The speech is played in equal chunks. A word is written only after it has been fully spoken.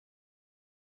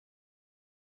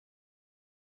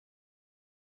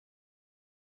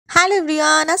Hello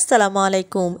everyone, Assalamu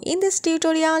alaikum. In this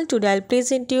tutorial, today I'll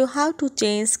present you how to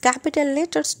change capital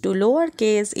letters to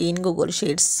lowercase in Google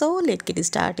Sheets. So let's get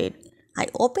started. I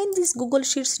open this Google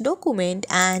Sheets document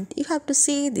and you have to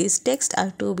see this text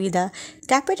are to be the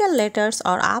capital letters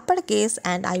or uppercase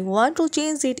and I want to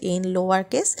change it in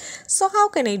lowercase. So how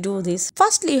can I do this?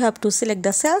 Firstly, you have to select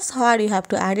the cells where you have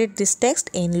to edit this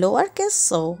text in lowercase.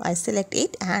 So I select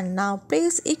it and now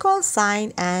press equal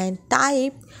sign and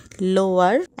type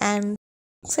lower and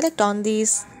select on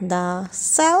these the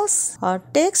cells or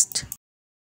text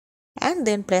and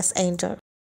then press enter.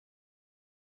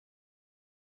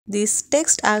 This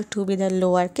text are to be the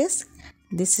lowercase,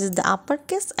 this is the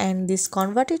uppercase and this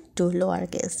converted to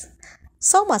lowercase.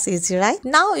 So much easy, right?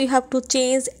 Now you have to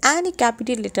change any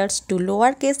capital letters to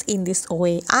lowercase in this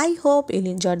way. I hope you'll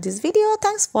enjoy this video.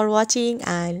 Thanks for watching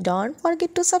and don't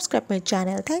forget to subscribe my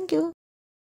channel. Thank you.